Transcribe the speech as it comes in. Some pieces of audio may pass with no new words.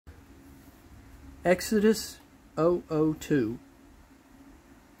Exodus 0:02.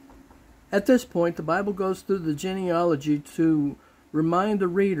 At this point, the Bible goes through the genealogy to remind the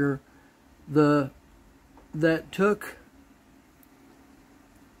reader we're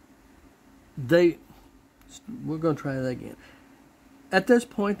going to try that again. At this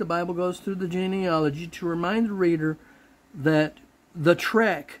point, the Bible goes through the genealogy to remind the reader that the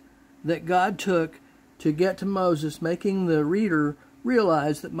trek that God took to get to Moses, making the reader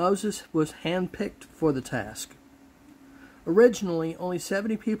realize that Moses was handpicked for the task. Originally, only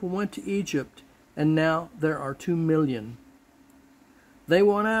 70 people went to Egypt, and now there are 2 million. They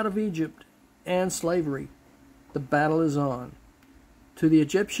want out of Egypt and slavery. The battle is on. To the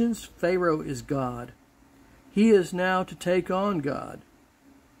Egyptians, Pharaoh is God. He is now to take on God.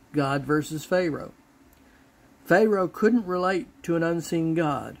 God versus Pharaoh. Pharaoh couldn't relate to an unseen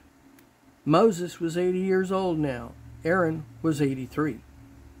God. Moses was 80 years old now. Aaron was 83.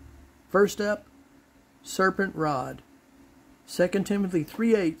 First up, serpent rod. 2 Timothy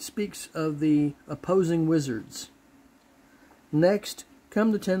 3:8 speaks of the opposing wizards. Next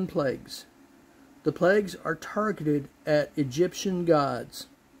come the 10 plagues. The plagues are targeted at Egyptian gods.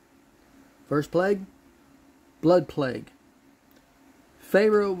 First plague, blood plague.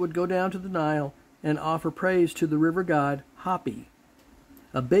 Pharaoh would go down to the Nile and offer praise to the river god Hapi,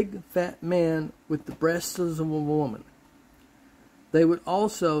 a big fat man with the breasts of a woman. They would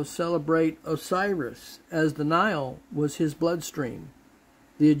also celebrate Osiris, as the Nile was his bloodstream.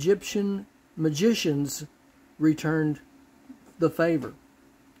 The Egyptian magicians returned the favor.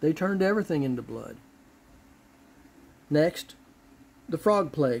 They turned everything into blood. Next, the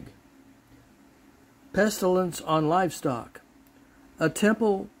frog plague. Pestilence on livestock. A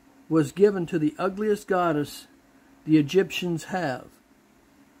temple was given to the ugliest goddess the Egyptians have,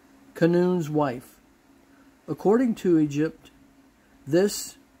 Khnum's wife. According to Egypt,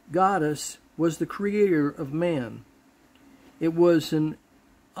 this goddess was the creator of man. It was an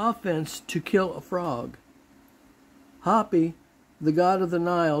offense to kill a frog. Hapi, the god of the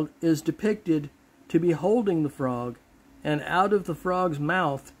Nile, is depicted to be holding the frog, and out of the frog's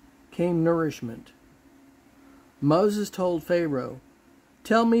mouth came nourishment. Moses told Pharaoh,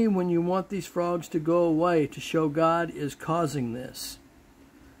 "Tell me when you want these frogs to go away to show God is causing this."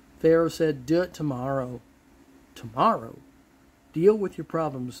 Pharaoh said, "Do it tomorrow." Tomorrow? Deal with your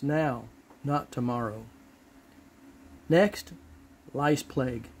problems now, not tomorrow. Next, lice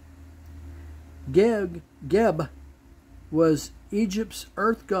plague. Geb was Egypt's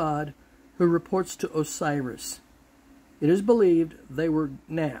earth god who reports to Osiris. It is believed they were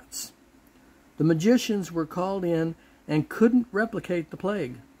gnats. The magicians were called in and couldn't replicate the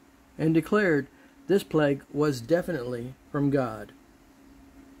plague, and declared this plague was definitely from God.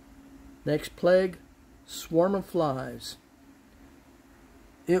 Next plague, swarm of flies.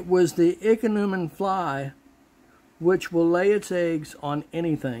 It was the ichneumon fly, which will lay its eggs on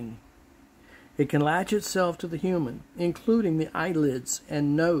anything. It can latch itself to the human, including the eyelids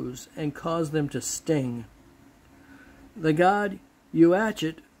and nose, and cause them to sting. The god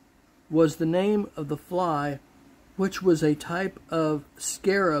Uatchet was the name of the fly, which was a type of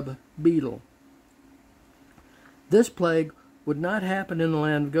scarab beetle. This plague would not happen in the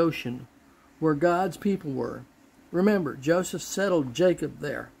land of Goshen, where God's people were. Remember, Joseph settled Jacob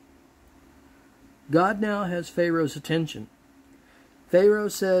there. God now has Pharaoh's attention. Pharaoh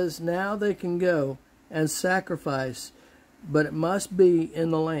says now they can go and sacrifice, but it must be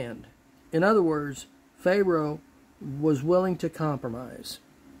in the land. In other words, Pharaoh was willing to compromise.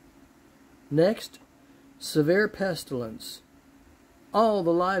 Next, severe pestilence. All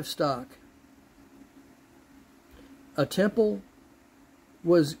the livestock. A temple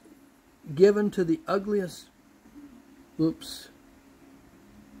was given to the ugliest.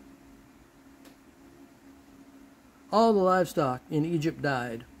 All the livestock in Egypt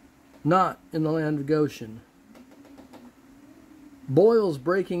died, not in the land of Goshen. Boils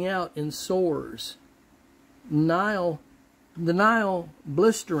breaking out in sores. The Nile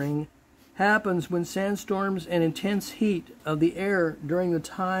blistering happens when sandstorms and intense heat of the air during the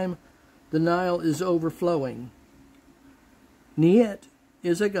time the Nile is overflowing. Niet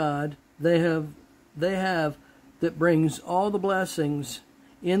is a god they have that brings all the blessings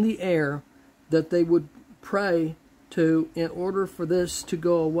in the air that they would pray to in order for this to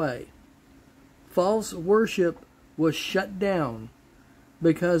go away. False worship was shut down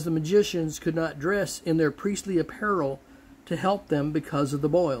because the magicians could not dress in their priestly apparel to help them because of the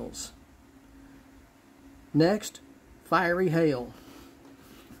boils. Next, fiery hail.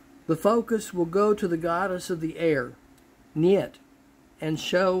 The focus will go to the goddess of the air, Niet, and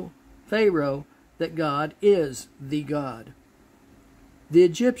show Pharaoh that God is the God. The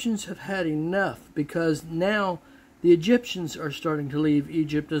Egyptians have had enough, because now the Egyptians are starting to leave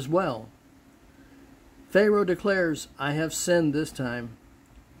Egypt as well. Pharaoh declares, "I have sinned this time."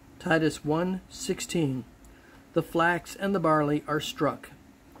 Titus 1:16. The flax and the barley are struck.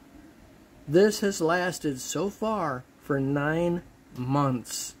 This has lasted so far for 9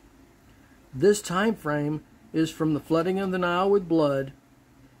 months. This time frame is from the flooding of the Nile with blood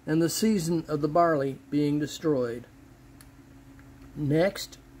and the season of the barley being destroyed.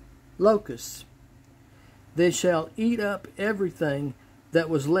 Next, locusts. They shall eat up everything that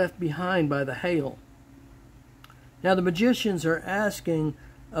was left behind by the hail. Now the magicians are asking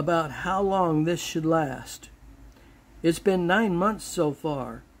about how long this should last. It's been 9 months so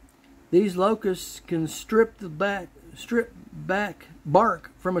far. These locusts can strip back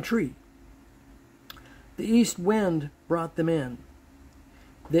bark from a tree. The east wind brought them in.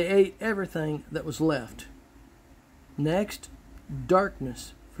 They ate everything that was left. Next,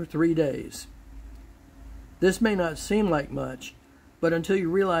 darkness for 3 days. This may not seem like much, but until you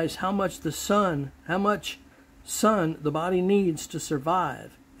realize how much sun the body needs to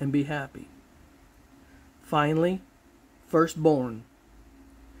survive and be happy. Finally, firstborn.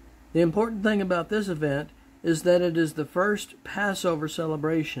 The important thing about this event is that it is the first Passover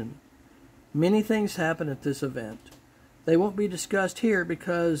celebration. Many things happen at this event. They won't be discussed here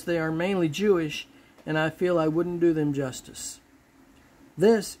because they are mainly Jewish, and I feel I wouldn't do them justice.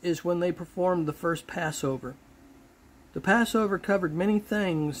 This is when they performed the first Passover. The Passover covered many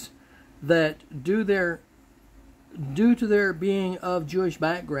things that, due to their being of Jewish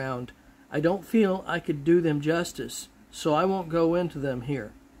background, I don't feel I could do them justice, so I won't go into them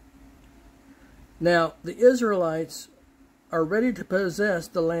here. Now, the Israelites are ready to possess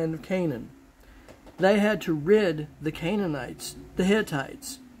the land of Canaan. They had to rid the Canaanites, the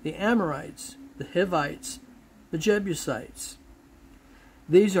Hittites, the Amorites, the Hivites, the Jebusites.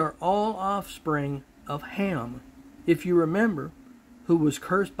 These are all offspring of Ham, if you remember, who was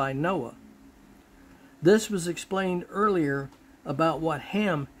cursed by Noah. This was explained earlier about what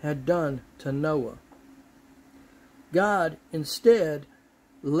Ham had done to Noah. God instead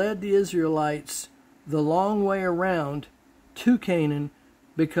led the Israelites the long way around to Canaan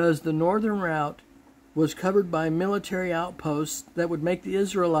because the northern route was covered by military outposts that would make the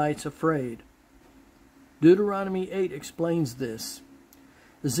Israelites afraid. Deuteronomy 8 explains this.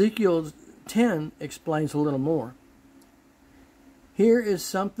 Ezekiel 10 explains a little more. Here is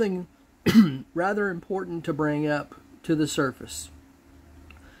something rather important to bring up to the surface.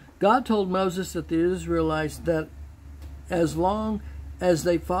 God told Moses that the Israelites that as long as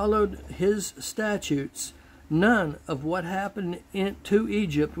they followed his statutes, none of what happened to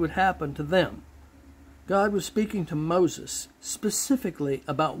Egypt would happen to them. God was speaking to Moses specifically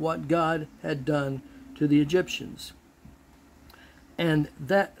about what God had done to the Egyptians, and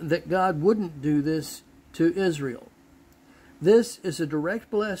that God wouldn't do this to Israel. This is a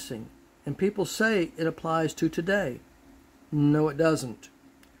direct blessing, and people say it applies to today. No, it doesn't.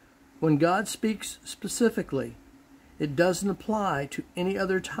 When God speaks specifically, it doesn't apply to any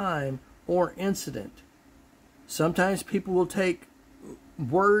other time or incident. Sometimes people will take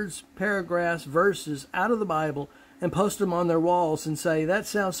words, paragraphs, verses out of the Bible and post them on their walls and say, "That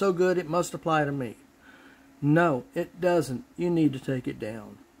sounds so good, it must apply to me." No, it doesn't. You need to take it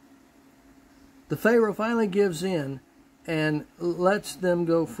down. The Pharaoh finally gives in and lets them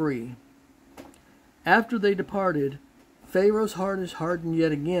go free. After they departed, Pharaoh's heart is hardened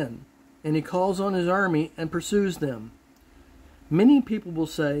yet again, and he calls on his army and pursues them. Many people will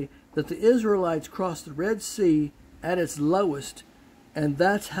say that the Israelites crossed the Red Sea at its lowest, and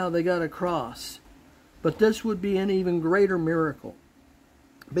that's how they got across. But this would be an even greater miracle,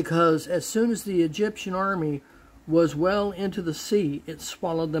 because as soon as the Egyptian army was well into the sea, it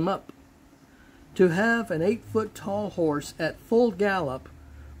swallowed them up. To have an 8-foot tall horse at full gallop,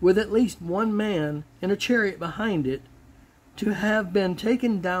 with at least one man in a chariot behind it, to have been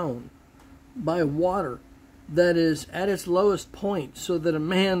taken down by water that is at its lowest point so that a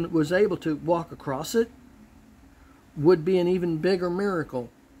man was able to walk across it, would be an even bigger miracle,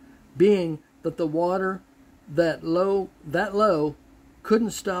 being that the water that low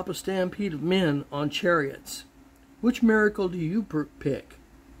couldn't stop a stampede of men on chariots. Which miracle do you pick?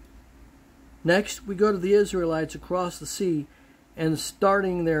 Next, we go to the Israelites across the sea and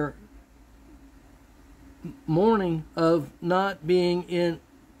starting their mourning of not being in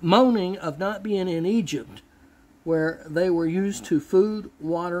Egypt, where they were used to food,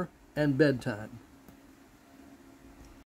 water, and bedtime.